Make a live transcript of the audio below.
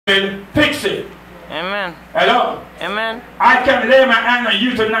fix it. Amen. Hello? Amen. I can lay my hand on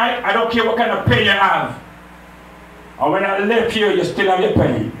you tonight. I don't care what kind of pain you have. Or when I left here, you still have your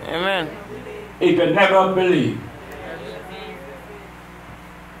pain. Amen. If you never believe.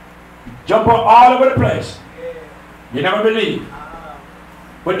 Jump all over the place. You never believe.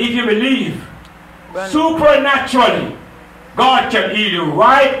 But if you believe, supernaturally, God can heal you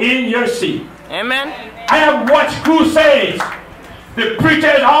right in your seat. Amen. I have watched crusades. The preacher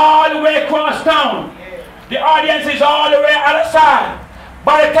is all the way across town. The audience is all the way outside.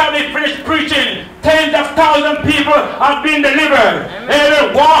 By the time they finish preaching, tens of thousands of people have been delivered.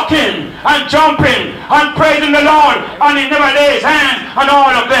 They're walking and jumping and praising the Lord, and He never lays hands on all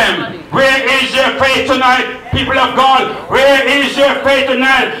of them. Where is your faith tonight, people of God? Where is your faith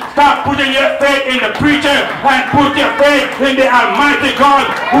tonight? Stop putting your faith in the preacher and put your faith in the Almighty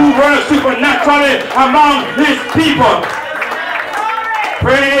God who works supernaturally among His people.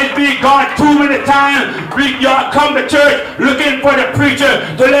 Praise be God. Too many times we come to church looking for the preacher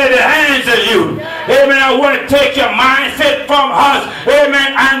to lay the hands on you. Amen. I want to take your mindset from us. Amen.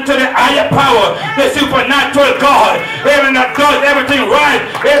 And to the higher power, the supernatural God. Amen. That does everything right.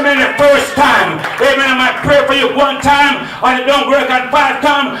 Amen. The first time. Amen. I might pray for you one time and it don't work at 5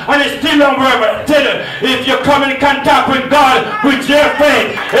 times and it still don't work. But I tell you, if you come in contact with God with your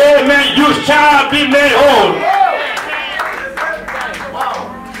faith, amen, you shall be made whole.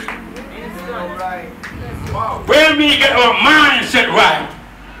 When we get our mindset right,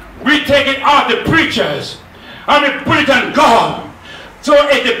 we take it off the preachers and we put it on God. So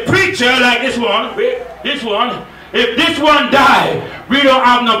if the preacher like this one, if this one died, we don't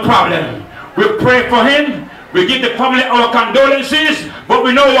have no problem. We pray for him, we give the family our condolences, but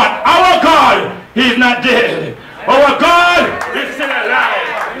we know what? Our God, He's not dead. Our God is still alive.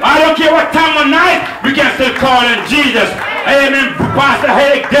 I don't care what time of night, we can still call on Jesus. Amen. Pastor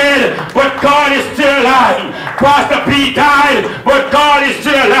Hayek dead, but God is still alive. Pastor B died, but God is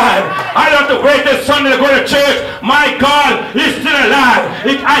still alive. I don't have to wait till Sunday to go to church. My God is still alive.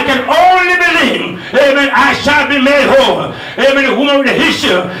 If I can only believe, amen, I shall be made whole. Amen. The woman with the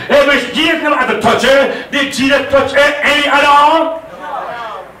issue, amen, Jesus never had to touch her. Did Jesus touch her any at all?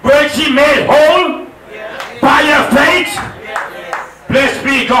 Was she made whole by your faith? Blessed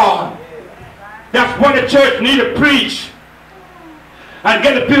be God. That's what the church needs to preach and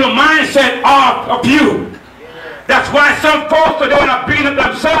get the people mindset off of you. That's why some folks don't want to beat up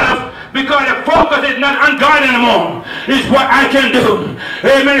themselves, because the focus is not on God anymore. It's what I can do.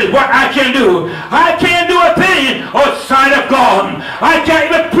 Amen. It's what I can do. I can't do a thing outside of God. I can't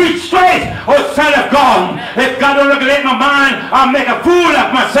even preach straight outside of God. If God don't regulate my mind, I'll make a fool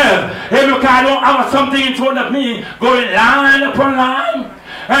of myself. Amen. Because I don't have something in front of me going line upon line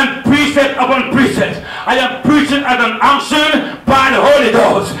and precept upon precept. I am preaching as an unction by the Holy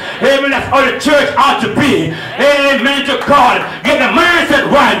Ghost. Amen. That's how the church ought to be. Amen to God. Get the mindset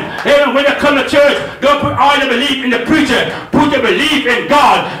right. Amen. When you come to church, don't put all your belief in the preacher. Put your belief in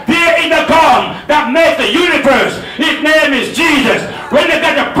God. There is the God that makes the universe. His name is Jesus. When you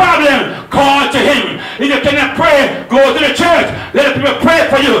got a problem, call to Him. If you cannot pray, go to the church. Let the people pray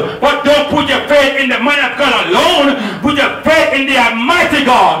for you. But don't put your faith in the man of God alone. Put your faith in the Almighty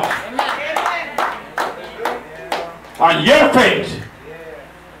God. And your faith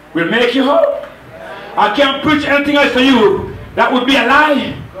will make you whole. I can't preach anything else to you. That would be a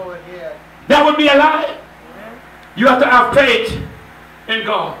lie. That would be a lie. You have to have faith in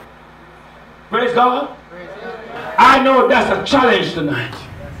God. Praise God. I know that's a challenge tonight.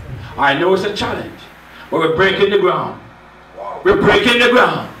 I know it's a challenge. But we're breaking the ground. We're breaking the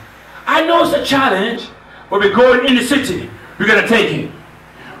ground. I know it's a challenge, but we're going in the city. We're going to take it.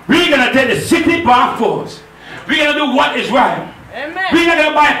 We're going to take the city by force. We're going to do what is right. Amen. We're not going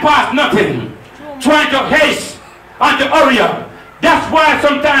to bypass nothing. Trying to haste and to hurry up. That's why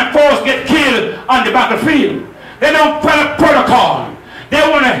sometimes folks get killed on the battlefield. They don't follow protocol. They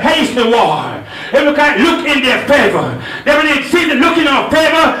want to haste the war. They can't look in their favor. They when they see the look in our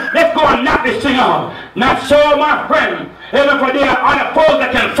favor, let's go and knock this thing off. Not so, my friend. Even for there are other folks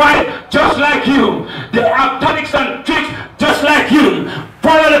that can fight just like you. They have tactics and tricks just like you.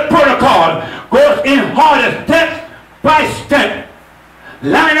 Follow the protocol. Go in harder, step by step.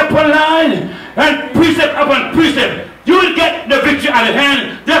 Line upon line and precept upon precept. You will get the victory at the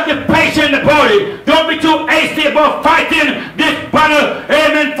hand. Just be patient about it. Don't be too hasty about fighting this battle.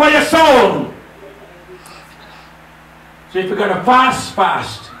 Amen. For your soul. So if you're going to fast,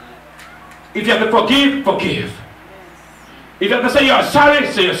 fast. If you have to forgive, forgive. If you have to say you're sorry,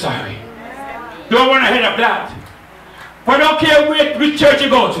 say you're sorry. Don't run ahead of that. But I don't care which church you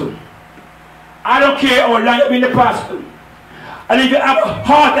go to. I don't care how long you've been the pastor. And if you have a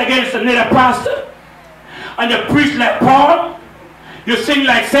heart against another pastor, and you preach like Paul, you sing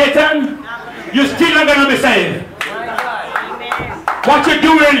like Satan, you're still not going to be saved. What you're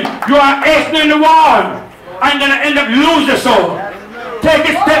doing, you are hastening the war, and going to end up losing your soul. Take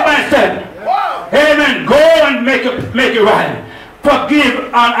it step by step. Amen. Go and make it right.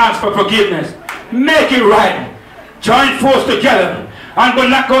 Forgive and ask for forgiveness. Make it right. Join force together and go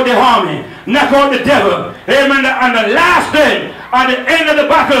knock out the army, knock out the devil. Amen. And the last day, at the end of the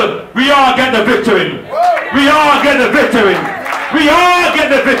battle, we all get the victory. We all get the victory. We all get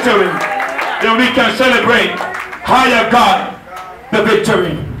the victory. Then we can celebrate higher God the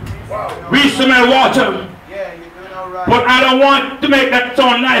victory. We smell water. But I don't want to make that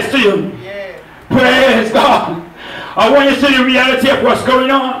sound nice to you. Praise God. I want you to see the reality of what's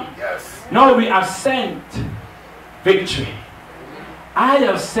going on. No, we have sent victory. I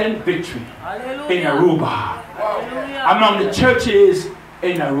have sent victory in Aruba. Among the churches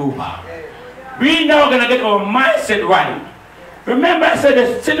in Aruba. We now going to get our mindset right. Remember I said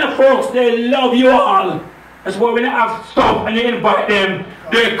the sinner folks, they love you all. That's why when they have stuff and you invite them,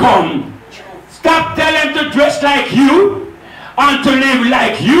 they come. Stop telling them to dress like you and to live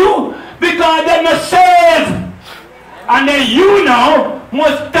like you, because they're not saved. And then you now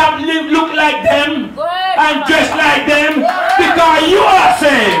must stop look like them and dress like them, because you are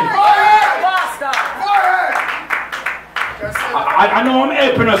saved. I know I'm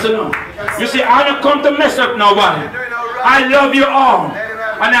helping us now. You see, I don't come to mess up nobody. I love you all,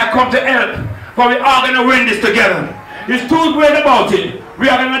 and I come to help. But we are going to win this together. There's two ways about it. We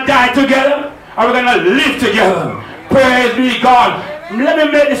are going to die together, and we're going to live together. Praise be God. Let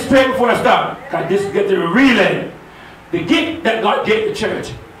me make this straight before I start, because this is getting really. The gift that God gave the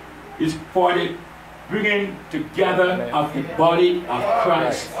church is for the bringing together of the body of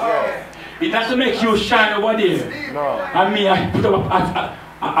Christ. It doesn't make you shine over there. I mean, I put up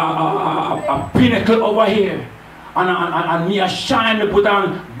a pinnacle over here. And me a shine to put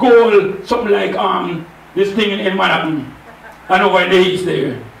on gold, something like this thing in Manhattan. And over in the east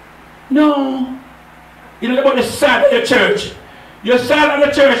there. No. You know about the side of the church. Your side of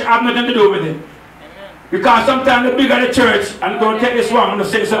the church have nothing to do with it. Because sometimes the bigger the church, and don't take this wrong, I'm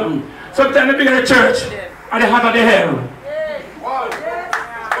going to say something. Sometimes the bigger the church, and the hotter the hell.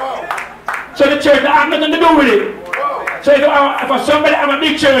 So the church have nothing to do with it. So if somebody have a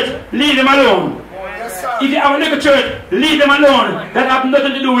big church, leave them alone. If you have a little church, leave them alone. That have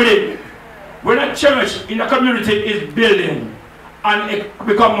nothing to do with it. When a church in the community is building and it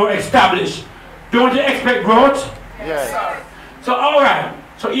become more established, don't you expect growth? Yes. So alright,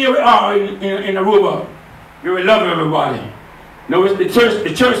 so here we are in Aruba. We will love everybody. Now the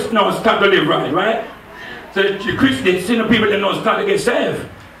church now start to live right? So the Christians, the people that know start to get saved.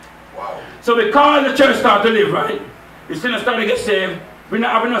 Wow. So because the church start to live right, the sinners start to get saved, we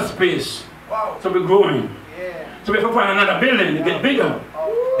not have enough space. Wow. So we're growing. Yeah. So we have to find another building to get bigger.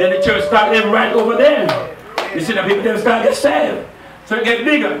 Then the church start living right over there. Yeah. You see the people then start to get saved. So it get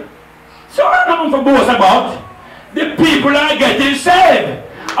bigger. So I'm not for boast about. The people are getting saved.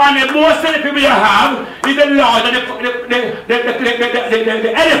 And the most of the people you have is the Lord and the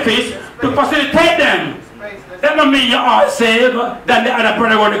edifice to facilitate them. That don't mean you are saved than the other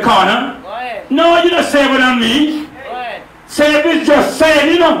brother on the corner. No, you're not saved than me. Saved is just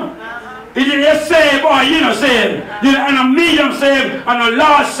saved, you know. Is it you're saved or you're not saved? You know, and a medium saved, and a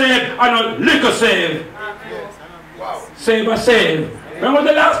large saved, and a little saved. Saved or saved. When was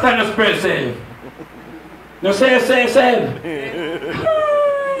the last time the Spirit saved? No, save.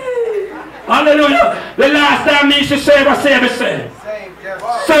 Hallelujah. The last time me should save or save is save.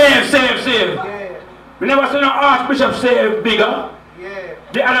 Save. We never see no archbishop save bigger.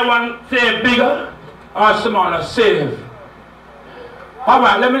 The other one save bigger or smaller save.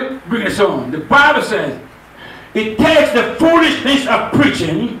 Alright, let me bring this on. The Bible says it takes the foolishness of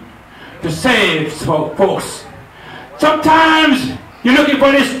preaching to save folks. Sometimes you're looking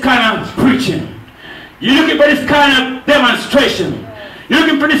for this kind of preaching. You're looking for this kind of demonstration. You're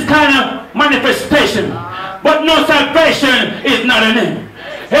looking for this kind of manifestation. But no salvation is not in it.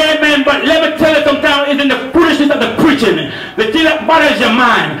 Amen. But let me tell you, sometimes it's in the foolishness of the preaching, the thing that bothers your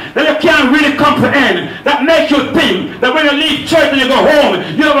mind, that you can't really comprehend, that makes you think that when you leave church and you go home,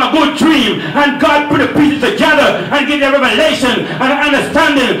 you have a good dream, and God put the pieces together and give you a revelation and an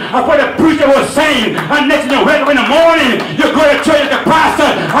understanding of what the preacher was saying. And next thing you wake up in the morning, you go to church as the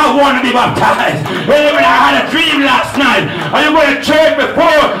pastor, I want to be baptized. Amen. I had a dream last night. I didn't go to church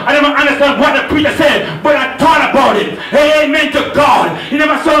before, I didn't understand what the preacher said, but I thought about it. Amen to God. He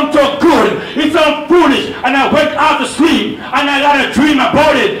never sound so good, it sounds foolish, and I went out to sleep and I got a dream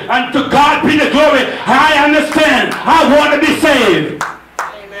about it, and to God be the glory. I understand, I want to be saved.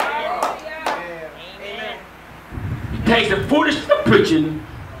 takes the foolishness of preaching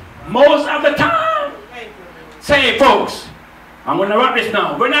most of the time. Say, folks, I'm going to wrap this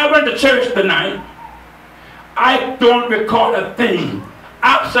now. When I went to church tonight, I don't record a thing.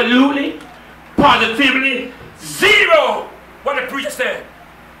 Absolutely, positively, zero what the preacher said.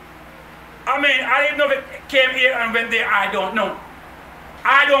 I mean, I didn't know if it came here and went there. I don't know.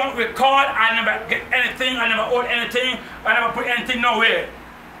 I don't record. I never get anything. I never own anything. I never put anything nowhere.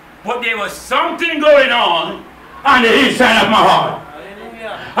 But there was something going on the inside of my heart.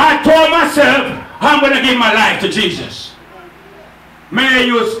 Hallelujah. I told myself, I'm going to give my life to Jesus. May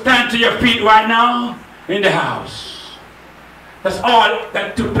you stand to your feet right now in the house. That's all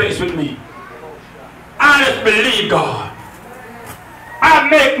that took place with me. I just believe God. I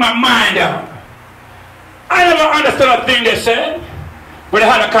make my mind up. I never understood a thing they said, but I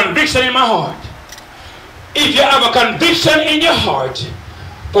had a conviction in my heart. If you have a conviction in your heart,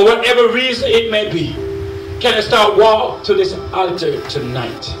 for whatever reason it may be, can you start walk to this altar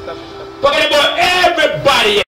tonight? Forget about everybody.